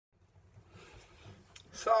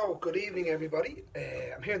So, good evening everybody.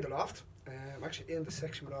 I'm here in the loft. I'm actually in the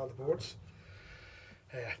section with all the boards.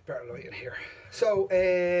 Better light in here. So,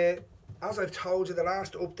 as I've told you, the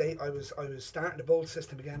last update, I was starting the bolt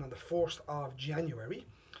system again on the 1st of January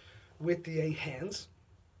with the 8 hens.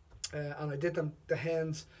 And I did the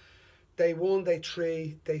hens day 1, day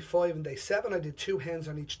 3, day 5 and day 7. I did 2 hens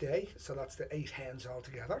on each day, so that's the 8 hens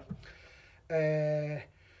altogether.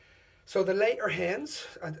 So the later hens,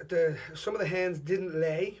 some of the hens didn't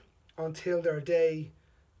lay until their day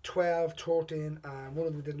 12, 13, and one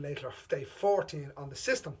of them didn't lay till day 14 on the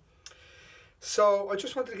system. So I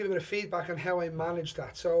just wanted to give a bit of feedback on how I managed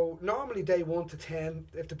that. So normally day 1 to 10,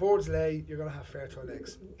 if the boards lay, you're going to have fertile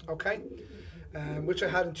eggs, okay? Which I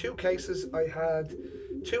had in 2 cases. I had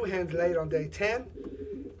 2 hens laid on day 10.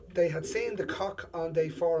 They had seen the cock on day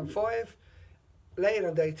 4 and 5. Laid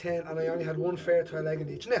on day 10, and I only had 1 fertile egg in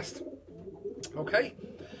each nest. Okay.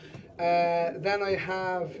 Then I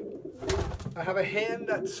have a hen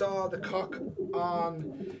that saw the cock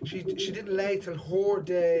on. She didn't lay till her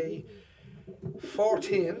day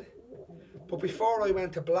 14, but before I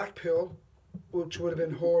went to Blackpool, which would have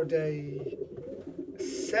been her day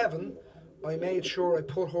 7, I made sure I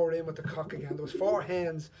put her in with the cock again. There was 4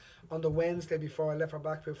 hens on the Wednesday before I left for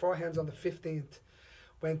Blackpool. 4 hens on the 15th.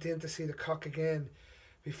 Went in to see the cock again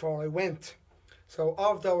before I went. So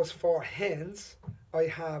of those 4 hens, I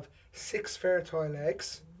have 6 fertile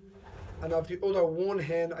eggs, and of the other 1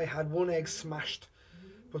 hen, I had 1 egg smashed,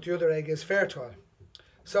 but the other egg is fertile.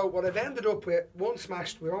 So what I've ended up with, 1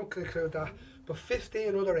 smashed, we won't include that, but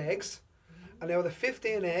 15 other eggs. And now the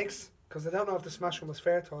 15 eggs, because I don't know if the smashed one was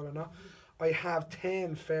fertile or not, I have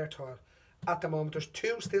 10 fertile at the moment. There's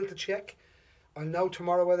 2 still to check. I'll know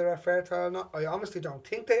tomorrow whether they're fertile or not. I honestly don't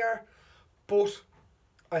think they are, but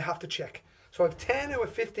I have to check. So I have 10 out of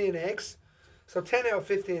 15 eggs. So 10 out of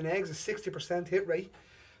 15 eggs is 60% hit rate,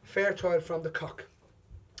 fertile from the cock.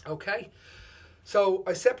 Okay, so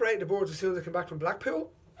I separated the boards as soon as I came back from Blackpool,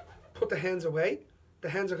 put the hens away. The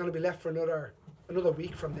hens are going to be left for another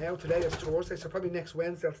week from now. Today is Thursday, so probably next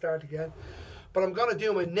Wednesday I'll start again. But I'm going to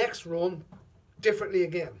do my next run differently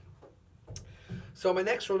again. So my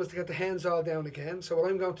next run is to get the hens all down again. So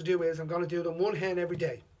what I'm going to do is I'm going to do them 1 hen every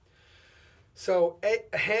day. So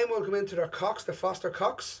a hen will come into their cocks, the foster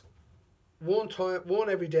cocks, one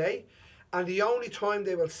every day. And the only time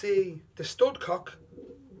they will see the stud cock,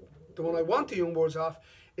 the one I want the young birds off,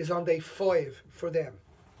 is on day 5 for them.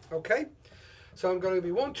 Okay? So I'm going to be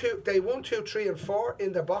day 1, 2, 3 and 4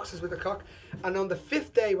 in the boxes with the cock. And on the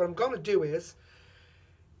 5th day, what I'm going to do is,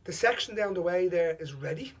 the section down the way there is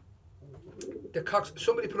ready. The cocks,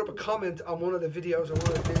 somebody put up a comment on one of the videos or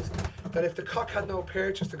one of the things that if the cock had no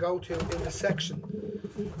perches to go to in the section,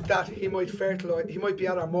 that he might fertilise, he might be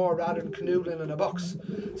at our moor rather than canoodling in a box.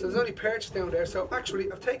 So there's only perches down there. So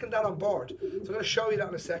actually I've taken that on board. So I'm going to show you that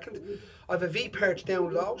in a second. I have a V perch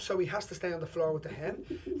down low, so he has to stay on the floor with the hen.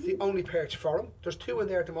 It's the only perch for him. There's 2 in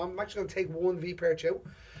there at the moment. I'm actually going to take 1 V perch out.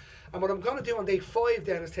 And what I'm going to do on day 5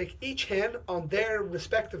 then is take each hen on their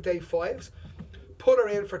respective day 5s, put her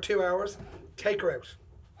in for 2 hours, take her out.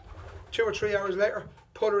 2 or 3 hours later,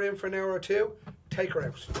 put her in for an hour or 2, take her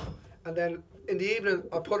out. And then in the evening,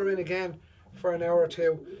 I'll put her in again for an hour or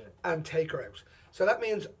 2 and take her out. So that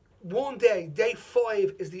means one day, day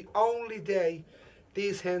 5 is the only day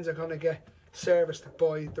these hens are going to get serviced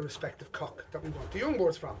by the respective cock that we want the young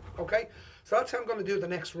birds from. Okay? So that's how I'm going to do the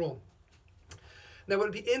next run. Now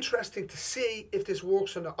it'll be interesting to see if this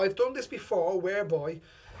works or not. I've done this before whereby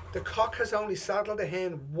the cock has only saddled the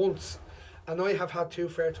hen once and I have had 2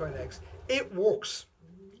 fertile eggs. It works.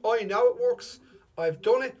 I know it works. I've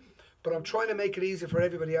done it, but I'm trying to make it easy for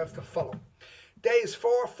everybody else to follow. Days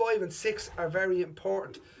 4, 5 and 6 are very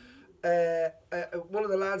important. One of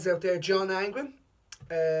the lads out there, John Angwin,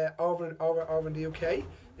 over in the UK,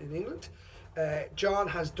 in England, John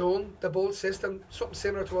has done the bolt system, something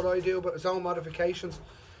similar to what I do, but his own modifications.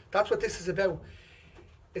 That's what this is about.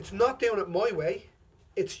 It's not doing it my way.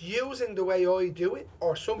 It's using the way I do it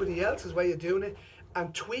or somebody else's way of doing it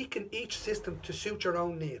and tweaking each system to suit your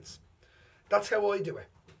own needs. That's how I do it.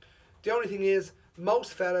 The only thing is,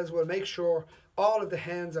 most fellas will make sure all of the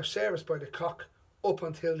hens are serviced by the cock up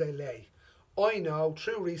until they lay. I know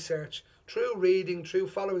through research, through reading, through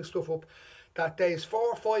following stuff up, that days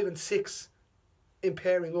 4, 5 and 6 in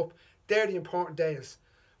pairing up, they're the important days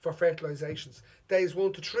for fertilizations. Days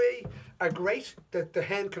 1 to 3 are great, that the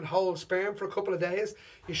hen can hold sperm for a couple of days.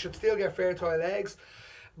 You should still get fertile eggs.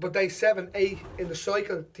 But day 7, 8 in the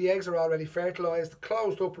cycle, the eggs are already fertilised,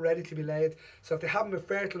 closed up, ready to be laid. So if they haven't been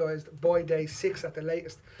fertilised by day 6 at the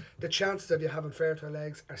latest, the chances of you having fertile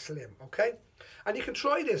eggs are slim, okay? And you can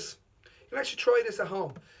try this. Let's try this at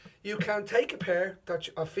home. You can take a pair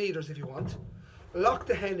of feeders if you want, lock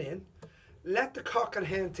the hen in, let the cock and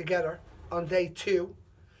hen together on day 2,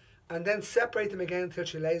 and then separate them again until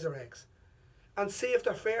she lays her eggs. And see if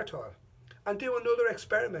they're fertile. And do another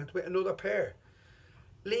experiment with another pair.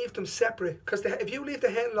 Leave them separate, because if you leave the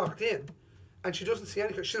hen locked in and she doesn't see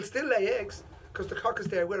anything, she'll still lay eggs because the cock is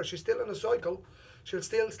there with her. She's still in a cycle. She'll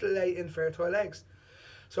still lay infertile eggs.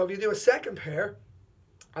 So if you do a second pair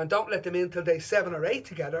and don't let them in till day 7 or 8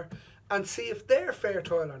 together, and see if they're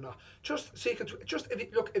fertile or not. Just so you can,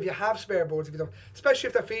 if you have spare boards, if you don't, especially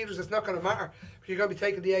if they're feeders, it's not going to matter. You're going to be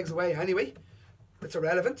taking the eggs away anyway. It's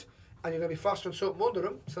irrelevant, and you're going to be fostering something under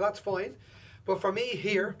them, so that's fine. But for me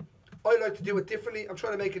here, I like to do it differently. I'm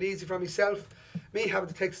trying to make it easy for myself. Me having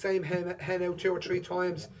to take the same hen out 2 or 3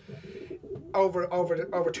 times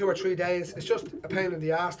over 2 or 3 days, it's just a pain in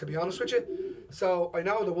the ass, to be honest with you. So I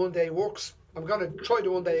know the one day works. I'm going to try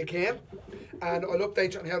the one day again, and I'll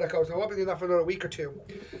update you on how that goes. I won't be doing that for another week or 2.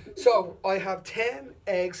 So I have 10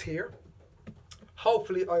 eggs here.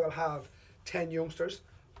 Hopefully I will have 10 youngsters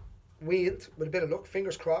weaned with a bit of luck,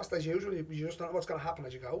 fingers crossed as usual. You just don't know what's going to happen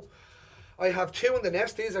as you go. I have 2 in the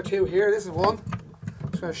nest. These are 2 here. This is one. I'm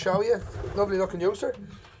just going to show you. Lovely looking youngster.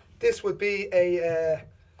 This would be a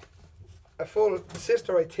full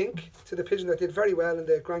sister, I think, to the pigeon that did very well in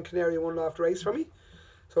the Gran Canaria one last race for me.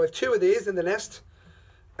 So I have 2 of these in the nest.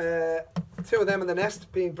 2 of them in the nest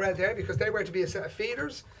being bred there because they were to be a set of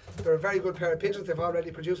feeders. They're a very good pair of pigeons. They've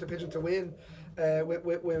already produced a pigeon to win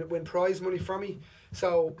prize money for me.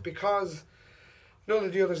 So because none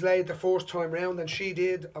of the others laid the first time round and she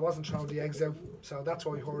did, I wasn't throwing the eggs out. So that's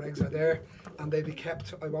why her eggs are there, and they'll be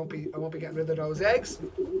kept. I won't be getting rid of those eggs.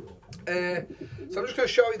 So I'm just going to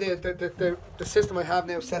show you the system I have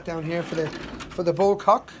now set down here for the bull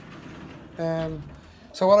cock.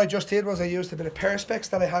 So what I just did was I used a bit of perspex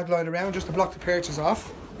that I had lying around just to block the perches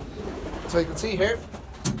off. So you can see here,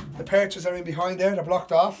 the perches are in behind there, they're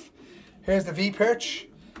blocked off. Here's the V perch,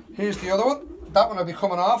 here's the other one. That one will be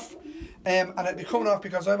coming off, and it'll be coming off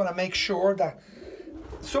because I want to make sure that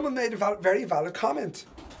someone made a very valid comment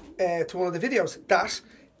to one of the videos that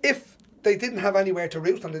if they didn't have anywhere to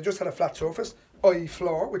roost and they just had a flat surface, i.e.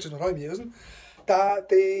 floor, which is what I'm using, that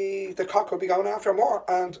the cock would be going after more.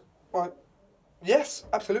 And yes,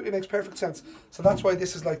 absolutely makes perfect sense. So that's why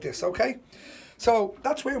this is like this, okay? So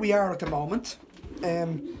that's where we are at the moment.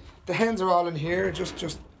 The hens are all in here,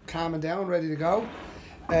 just calming down, ready to go.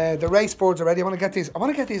 The race boards are ready. I want to get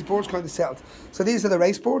these boards kind of settled. So these are the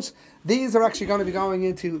race boards. These are actually going to be going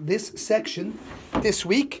into this section this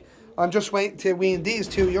week. I'm just waiting to wean these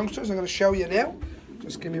 2 youngsters. I'm going to show you now.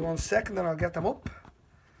 Just give me 1 second and I'll get them up.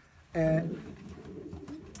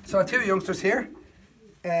 So I have 2 youngsters here.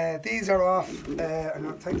 These are off, and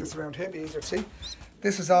I'll take this around here, be easier to see.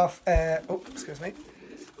 This is off, oh, excuse me.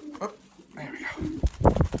 Oh, there we go.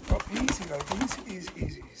 Oh, easy, like,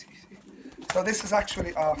 easy. So this is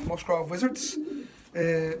actually off Musgrove Wizards.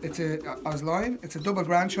 It's a double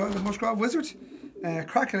grandchild of Musgrove Wizards.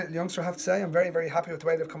 Cracking little youngster, I have to say. I'm very, very happy with the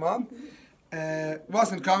way they've come on.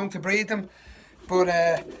 Wasn't going to breed them, but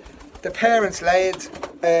the parents laid,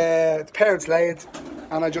 and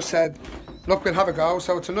I just said, look, we'll have a go.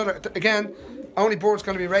 So it's another, again, only board's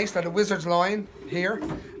going to be raced at a Wizards line here,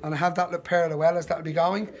 and I have that little pair of Llewellas that'll be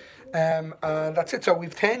going, and that's it. So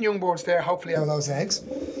we've 10 young boards there, hopefully out of those eggs.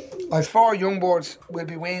 I've 4 young boards will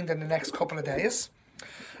be weaned in the next couple of days,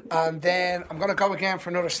 and then I'm going to go again for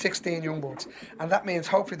another 16 young boards, and that means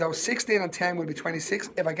hopefully those 16 and 10 will be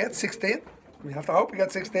 26. If I get 16, we have to hope we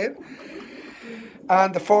get 16,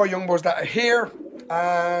 and the 4 young boards that are here,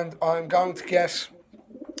 and I'm going to get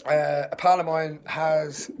a pal of mine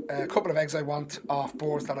has a couple of eggs I want off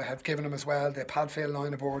boards that I have given him as well, the Padfield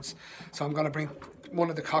line of boards. So I'm going to bring one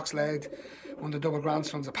of the cocks laid, one of the double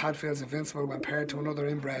grandsons of Padfield's Invincible when paired to another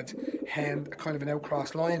inbred hen, kind of an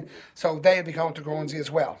outcross line. So they'll be going to Guernsey as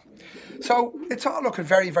well. So it's all looking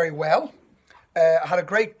very, very well. I had a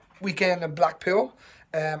great weekend in Blackpool,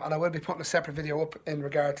 and I will be putting a separate video up in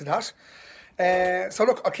regard to that. So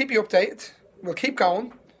look, I'll keep you updated. We'll keep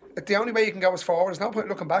going. The only way you can go is forward. There's no point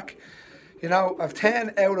looking back. You know, I've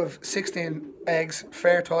 10 out of 16 eggs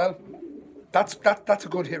fertile. That's a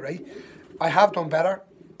good hit rate. I have done better,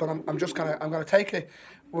 but I'm gonna take it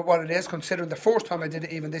with what it is, considering the first time I did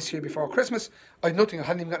it, even this year before Christmas, I had nothing. I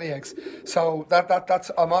hadn't even got any eggs. So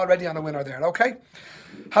that's I'm already on a winner there. Okay,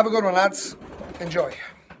 have a good one, lads. Enjoy.